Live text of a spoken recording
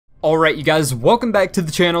Alright you guys, welcome back to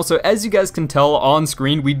the channel. So as you guys can tell on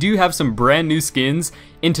screen, we do have some brand new skins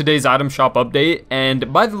in today's item shop update,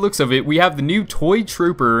 and by the looks of it, we have the new Toy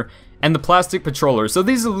Trooper and the Plastic Patroller. So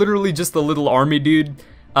these are literally just the little army dude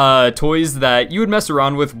toys that you would mess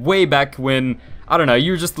around with way back when, I don't know,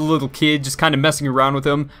 you were just a little kid just kind of messing around with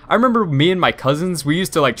them. I remember me and my cousins, we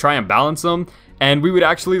used to like try and balance them, and we would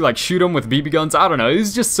actually like shoot them with BB guns. I don't know, it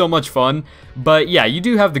was just so much fun. But yeah, you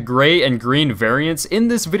do have the gray and green variants. In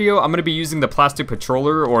this video, I'm going to be using the Plastic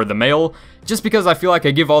Patroller, or the male, just because I feel like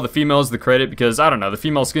I give all the females the credit because, I don't know, the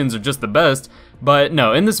female skins are just the best. But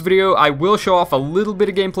no, in this video, I will show off a little bit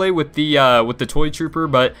of gameplay with the Toy Trooper,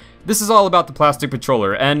 but this is all about the Plastic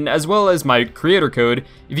Patroller, and as well as my creator code.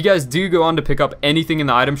 If you guys do go on to pick up anything in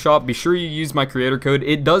the item shop, be sure you use my creator code.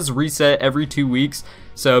 It does reset every 2 weeks,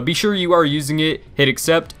 so be sure you are using it, hit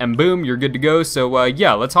accept, and boom, you're good to go. So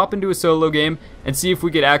yeah, let's hop into a solo game and see if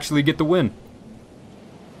we could actually get the win.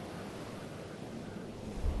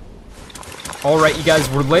 Alright you guys,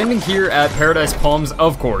 we're landing here at Paradise Palms,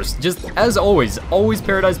 of course. Just as always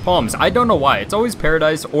Paradise Palms. I don't know why, it's always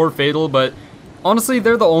Paradise or Fatal, but honestly,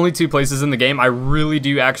 they're the only two places in the game I really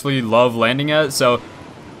do actually love landing at, so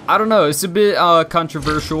I don't know, it's a bit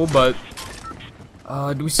controversial, but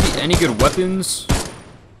do we see any good weapons?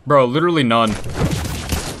 Bro, literally none.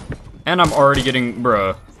 And I'm already getting,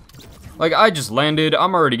 bruh. Like, I just landed,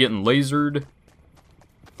 I'm already getting lasered.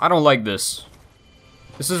 I don't like this.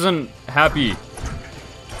 This isn't happy.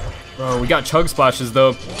 Bro, we got chug splashes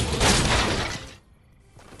though.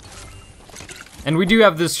 And we do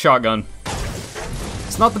have this shotgun.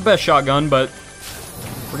 It's not the best shotgun, but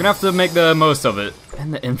we're gonna have to make the most of it.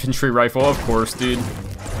 And the infantry rifle, of course, dude.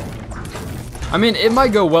 I mean, it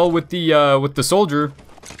might go well with the soldier.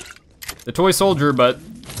 The toy soldier, but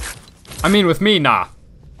I mean, with me, nah.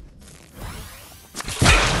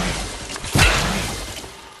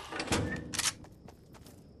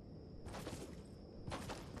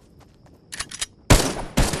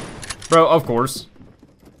 Bro, of course.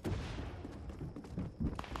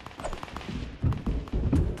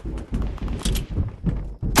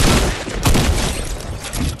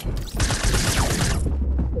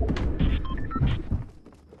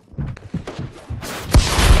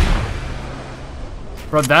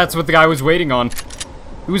 Bro, that's what the guy was waiting on.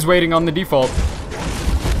 He was waiting on the default.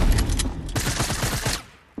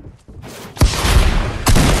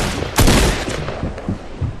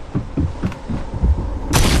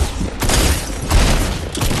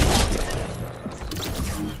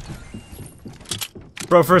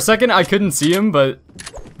 Bro, for a second I couldn't see him, but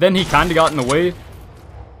then he kinda got in the way.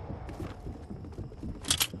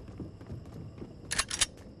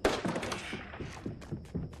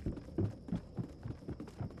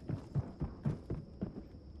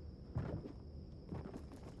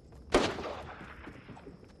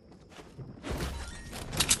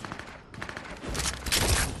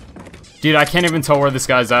 Dude, I can't even tell where this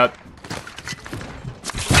guy's at.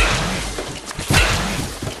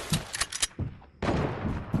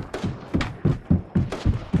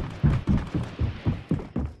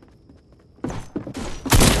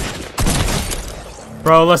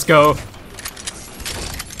 Bro, let's go.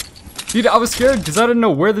 Dude, I was scared because I didn't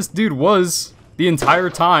know where this dude was the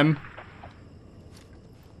entire time.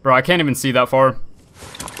 Bro, I can't even see that far.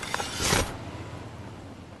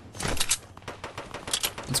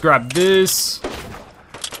 Let's grab this.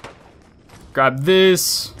 Grab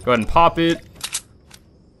this. Go ahead and pop it.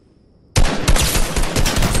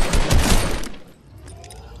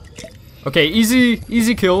 Okay,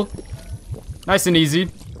 easy kill. Nice and easy.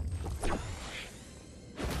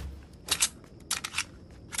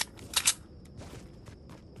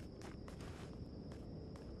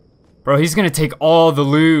 Bro, he's gonna take all the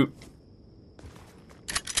loot.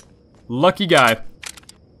 Lucky guy.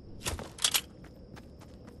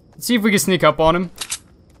 Let's see if we can sneak up on him.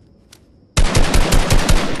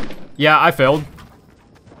 Yeah, I failed.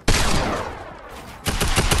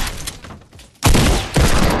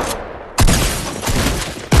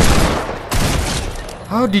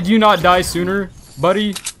 How did you not die sooner,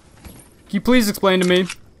 buddy? Can you please explain to me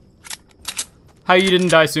how you didn't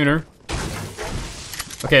die sooner?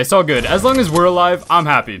 Okay, it's all good. As long as we're alive, I'm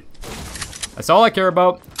happy. That's all I care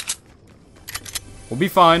about. We'll be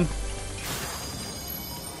fine.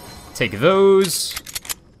 Take those.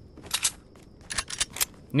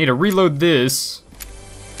 Need to reload this.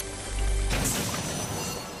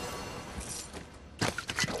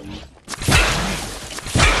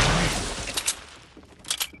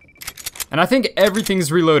 And I think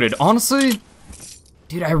everything's reloaded. Honestly,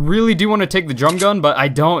 dude, I really do want to take the drum gun, but I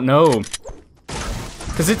don't know.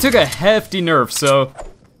 Because it took a hefty nerf, so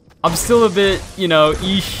I'm still a bit, you know,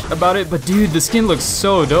 eesh about it, but dude, the skin looks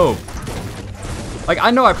so dope. Like,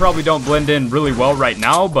 I know I probably don't blend in really well right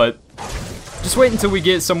now, but just wait until we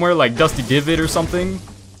get somewhere like Dusty Divot or something.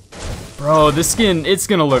 Bro, this skin, it's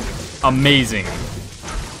gonna look amazing.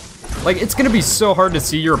 Like, it's gonna be so hard to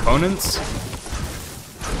see your opponents.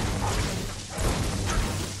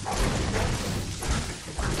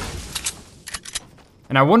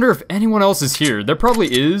 And I wonder if anyone else is here. There probably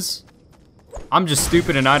is. I'm just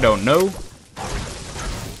stupid and I don't know.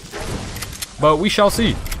 But we shall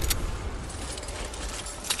see.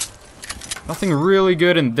 Nothing really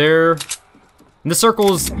good in there. And the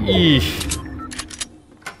circles, eesh.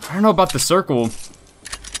 I don't know about the circle.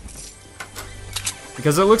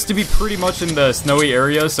 Because it looks to be pretty much in the snowy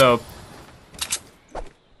area, so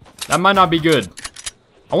that might not be good.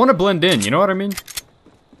 I want to blend in, you know what I mean?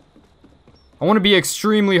 I want to be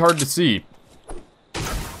extremely hard to see.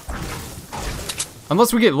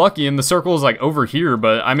 Unless we get lucky and the circle is like over here,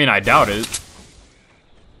 but I mean, I doubt it.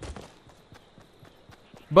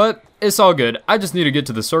 But it's all good. I just need to get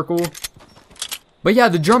to the circle. But yeah,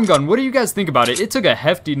 the drum gun, what do you guys think about it? It took a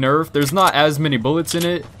hefty nerf. There's not as many bullets in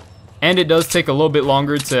it. And it does take a little bit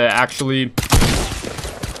longer to actually...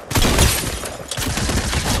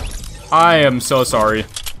 I am so sorry.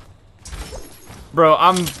 Bro,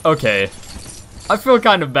 I'm... okay. I feel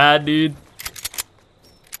kind of bad, dude.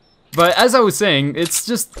 But as I was saying, it's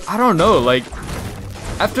just... I don't know, like...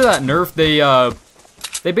 After that nerf,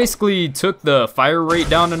 they basically took the fire rate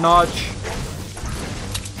down a notch.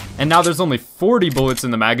 And now there's only 40 bullets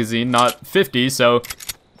in the magazine, not 50, so...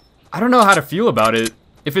 I don't know how to feel about it.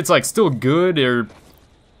 If it's like still good or...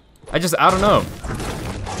 I don't know.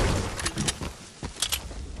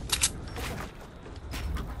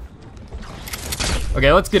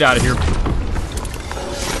 Okay, let's get out of here.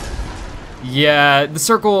 Yeah, the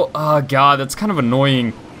circle, oh god, that's kind of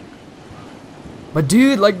annoying. But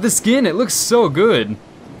dude, like the skin, it looks so good.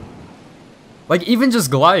 Like even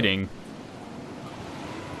just gliding.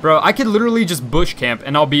 Bro, I could literally just bush camp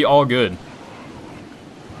and I'll be all good.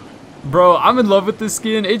 Bro, I'm in love with this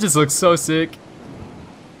skin. It just looks so sick.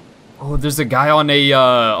 Oh, there's a guy on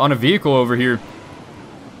a vehicle over here.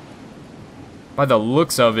 By the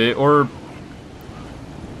looks of it, or...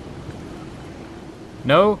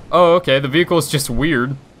 No? Oh, okay, the vehicle's just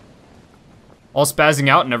weird. All spazzing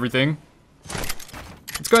out and everything.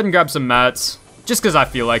 Let's go ahead and grab some mats. Just because I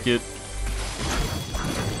feel like it.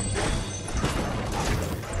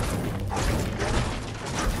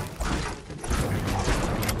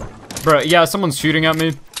 Bro, yeah, someone's shooting at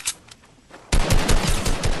me.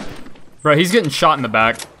 Bro, he's getting shot in the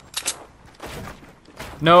back.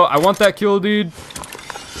 No, I want that kill, dude.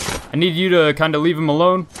 I need you to kind of leave him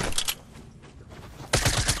alone.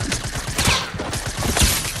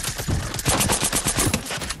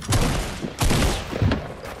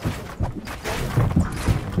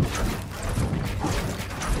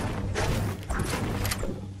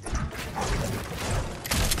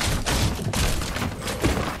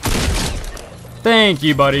 Thank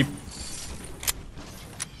you, buddy.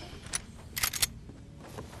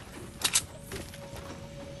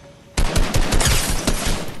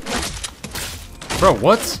 Bro,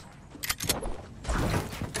 what?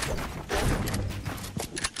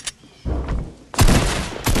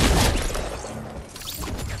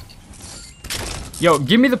 Yo,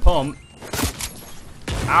 give me the pump.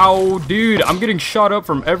 Ow, dude, I'm getting shot up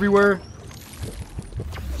from everywhere.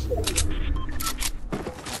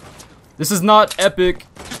 This is not epic.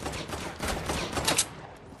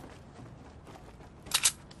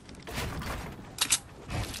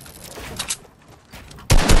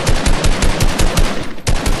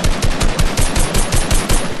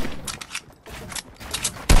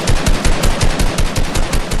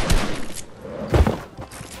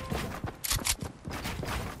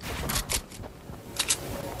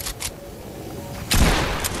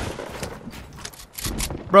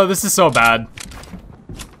 Bro, this is so bad.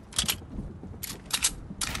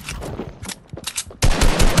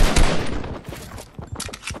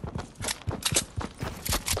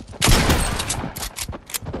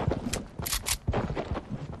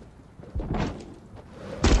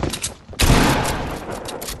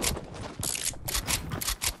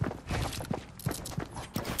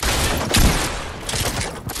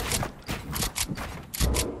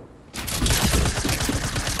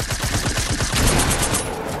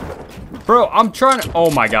 Bro, I'm trying to... Oh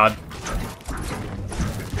my god.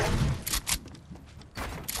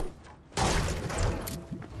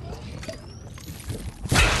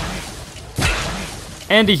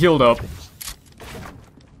 And he healed up.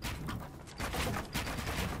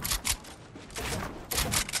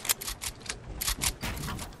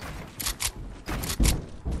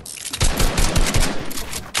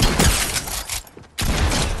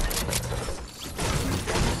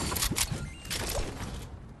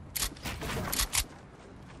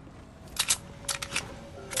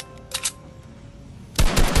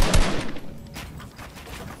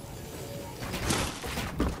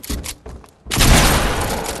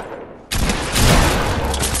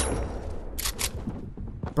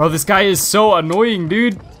 Bro, this guy is so annoying,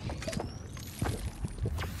 dude.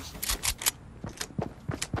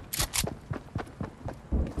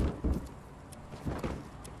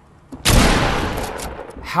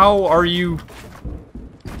 How are you?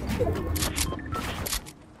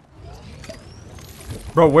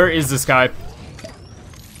 Bro, where is this guy?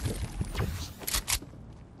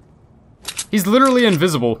 He's literally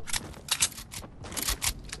invisible.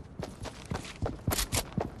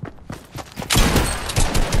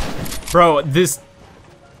 Bro, this...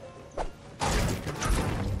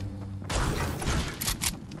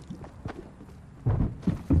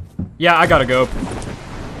 Yeah, I gotta go.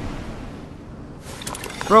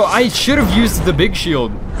 Bro, I should have used the big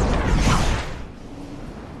shield.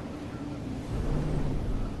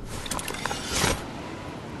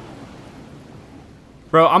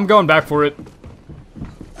 Bro, I'm going back for it.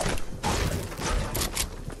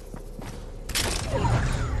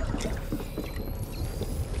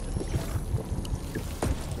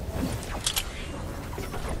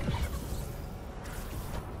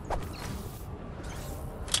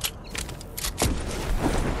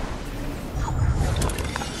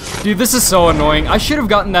 Dude, this is so annoying. I should have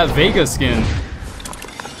gotten that Vega skin.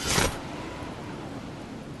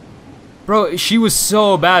 Bro, she was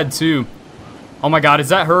so bad too. Oh my god, is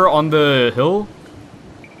that her on the hill?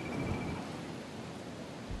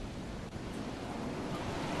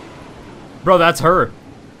 Bro, that's her.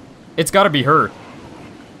 It's gotta be her.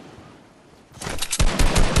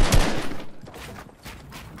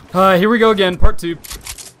 Here we go again, part 2.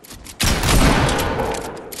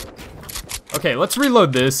 Okay, let's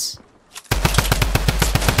reload this.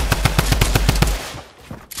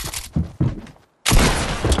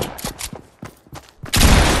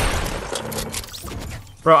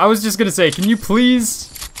 Bro, I was just gonna say, can you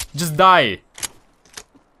please just die?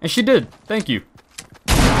 And she did. Thank you.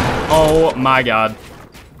 Oh my god.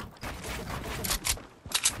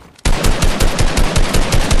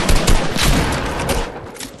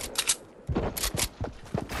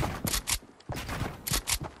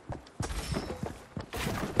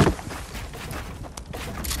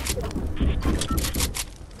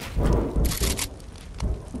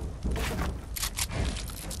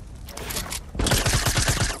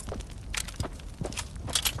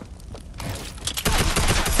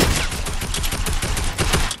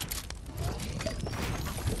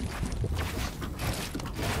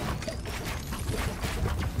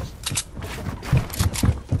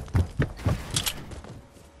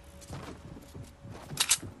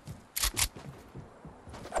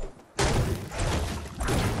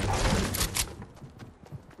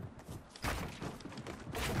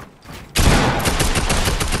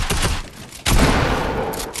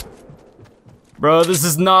 Bro, this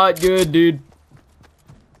is not good, dude.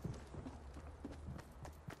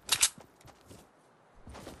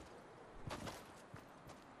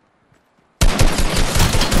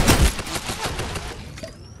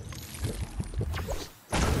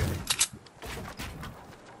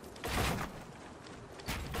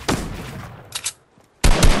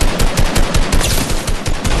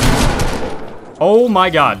 Oh my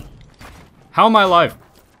god. How am I alive?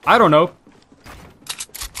 I don't know.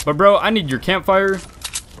 But bro, I need your campfire.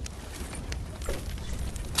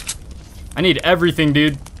 I need everything,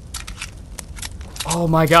 dude. Oh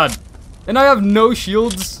my god. And I have no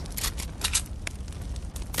shields.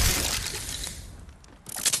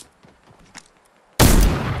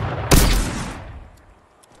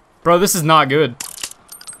 Bro, this is not good.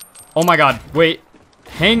 Oh my god, wait.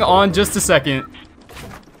 Hang on just a second.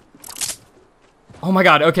 Oh my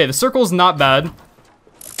god, okay, the circle's not bad.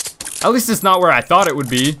 At least it's not where I thought it would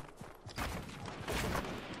be.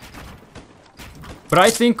 But I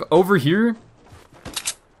think over here...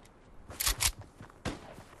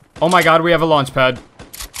 Oh my god, we have a launch pad.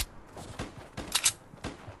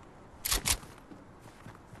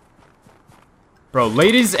 Bro,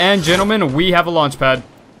 ladies and gentlemen, we have a launch pad.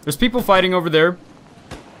 There's people fighting over there.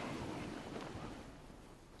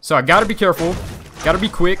 So I gotta be careful. Gotta be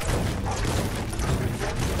quick.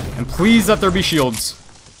 And please let there be shields.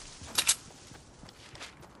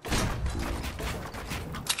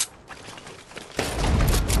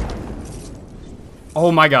 Oh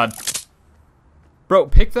my god. Bro,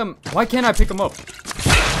 pick them. Why can't I pick them up?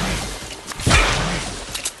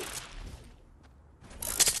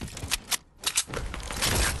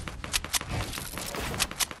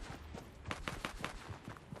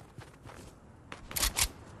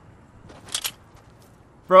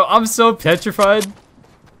 Bro, I'm so petrified.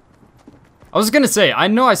 I was gonna say, I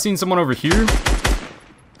know I seen someone over here.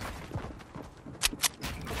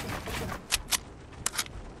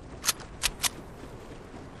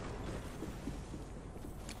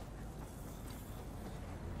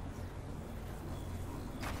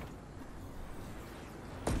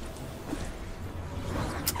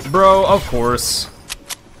 Bro, of course.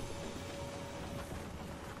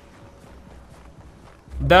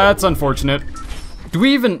 That's unfortunate. Do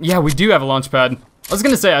we even... Yeah, we do have a launch pad. I was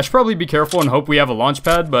gonna say, I should probably be careful and hope we have a launch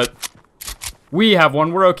pad, but... we have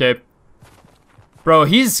one, we're okay. Bro,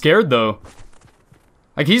 he's scared though.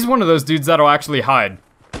 Like, he's one of those dudes that'll actually hide.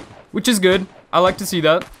 Which is good. I like to see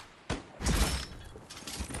that.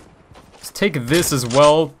 Let's take this as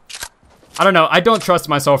well. I don't know, I don't trust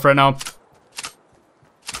myself right now.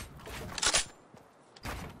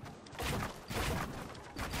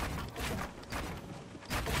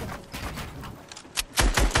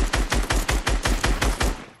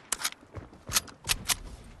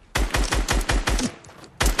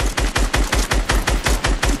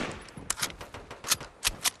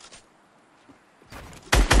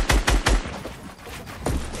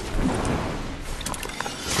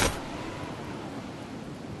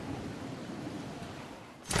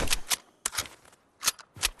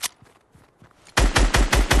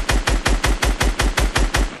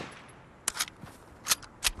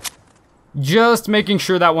 Just making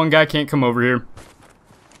sure that one guy can't come over here.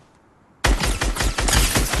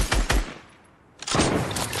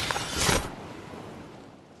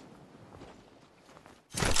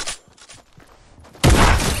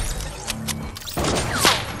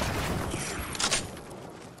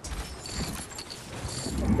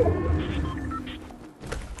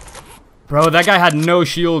 Bro, that guy had no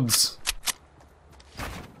shields.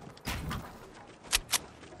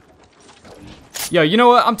 Yo, you know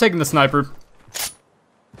what? I'm taking the sniper.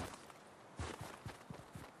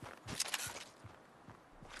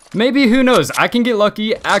 Maybe, who knows? I can get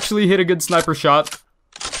lucky, actually hit a good sniper shot.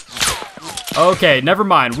 Okay, never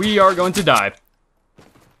mind. We are going to die.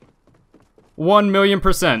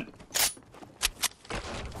 1,000,000%.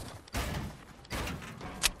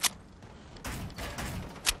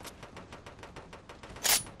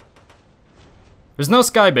 There's no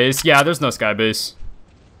sky base. Yeah, there's no sky base.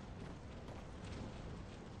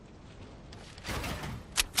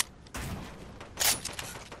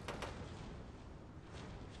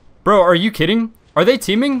 Bro, are you kidding? Are they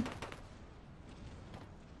teaming?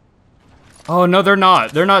 Oh, no, they're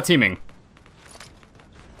not. They're not teaming.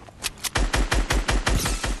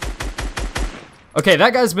 Okay,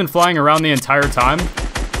 that guy's been flying around the entire time.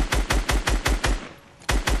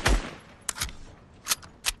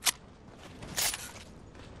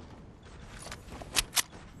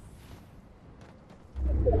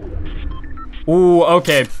 Ooh,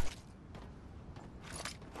 okay.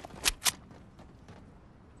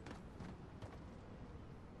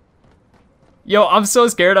 Yo, I'm so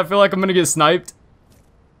scared. I feel like I'm gonna get sniped.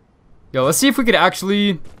 Yo, let's see if we could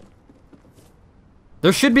actually...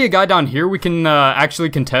 There should be a guy down here we can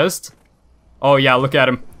actually contest. Oh yeah, look at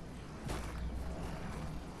him.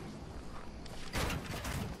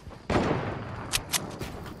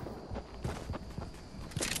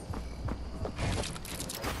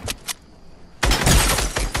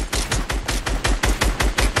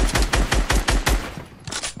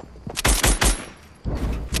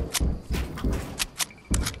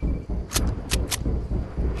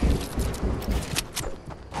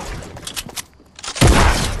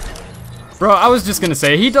 Bro, I was just gonna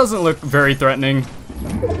say, he doesn't look very threatening.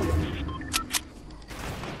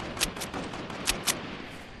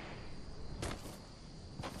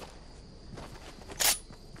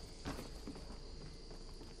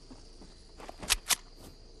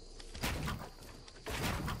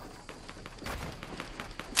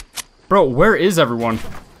 Bro, where is everyone?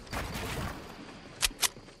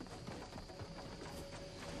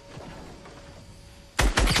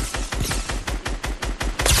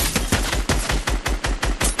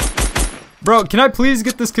 Bro, can I please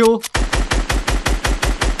get this kill?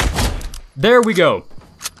 There we go.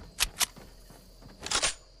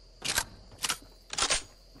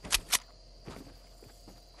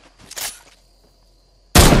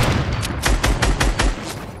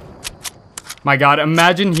 My god,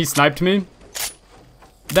 imagine he sniped me.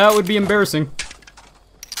 That would be embarrassing.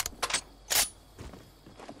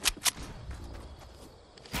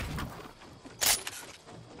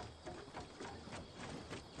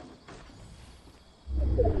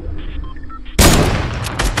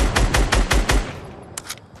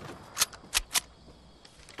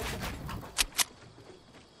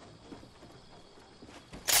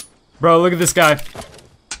 Bro, look at this guy.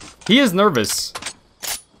 He is nervous.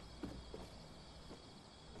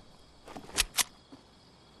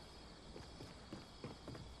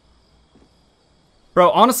 Bro,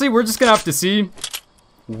 honestly, we're just gonna have to see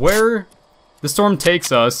where the storm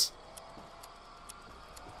takes us.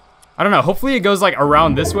 I don't know, hopefully it goes like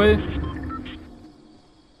around this way.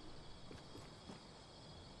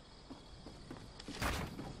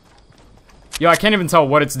 Yo, I can't even tell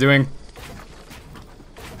what it's doing.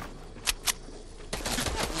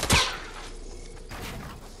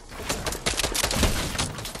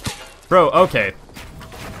 Bro, okay.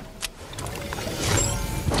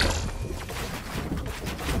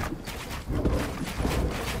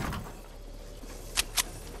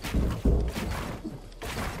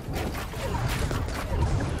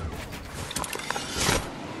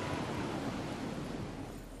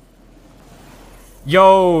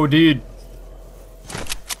 Yo, dude.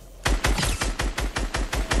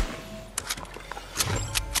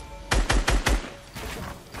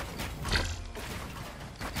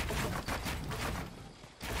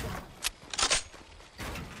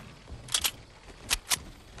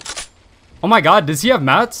 Oh my god, does he have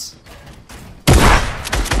mats?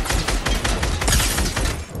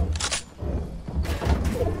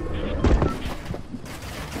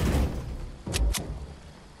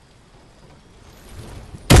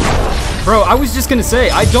 Bro, I was just gonna say,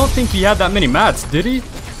 I don't think he had that many mats, did he?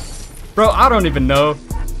 Bro, I don't even know.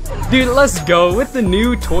 Dude, let's go with the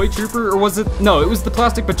new Toy Trooper, or was it? No, it was the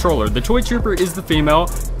Plastic Patroller. The Toy Trooper is the female.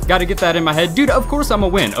 Gotta get that in my head. Dude, of course I'm a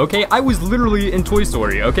win, okay? I was literally in Toy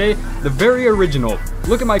Story, okay? The very original.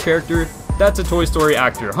 Look at my character. That's a Toy Story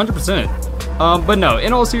actor, 100%. But no,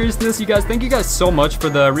 in all seriousness, you guys, thank you guys so much for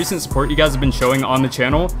the recent support you guys have been showing on the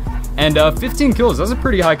channel. And 15 kills, that's a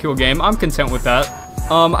pretty high kill game. I'm content with that.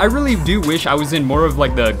 I really do wish I was in more of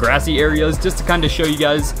like the grassy areas just to kind of show you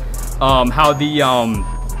guys how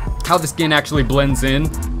the skin actually blends in.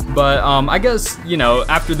 But I guess, you know,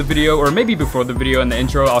 after the video, or maybe before the video and the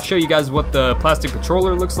intro, I'll show you guys what the Plastic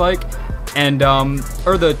Patroller looks like, and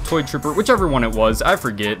or the Toy Trooper, whichever one it was, I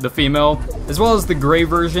forget, the female, as well as the gray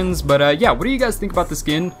versions. But yeah, what do you guys think about the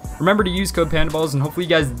skin? Remember to use code PandaBalls, and hopefully you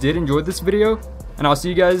guys did enjoy this video, and I'll see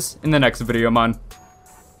you guys in the next video, man.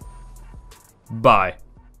 Bye.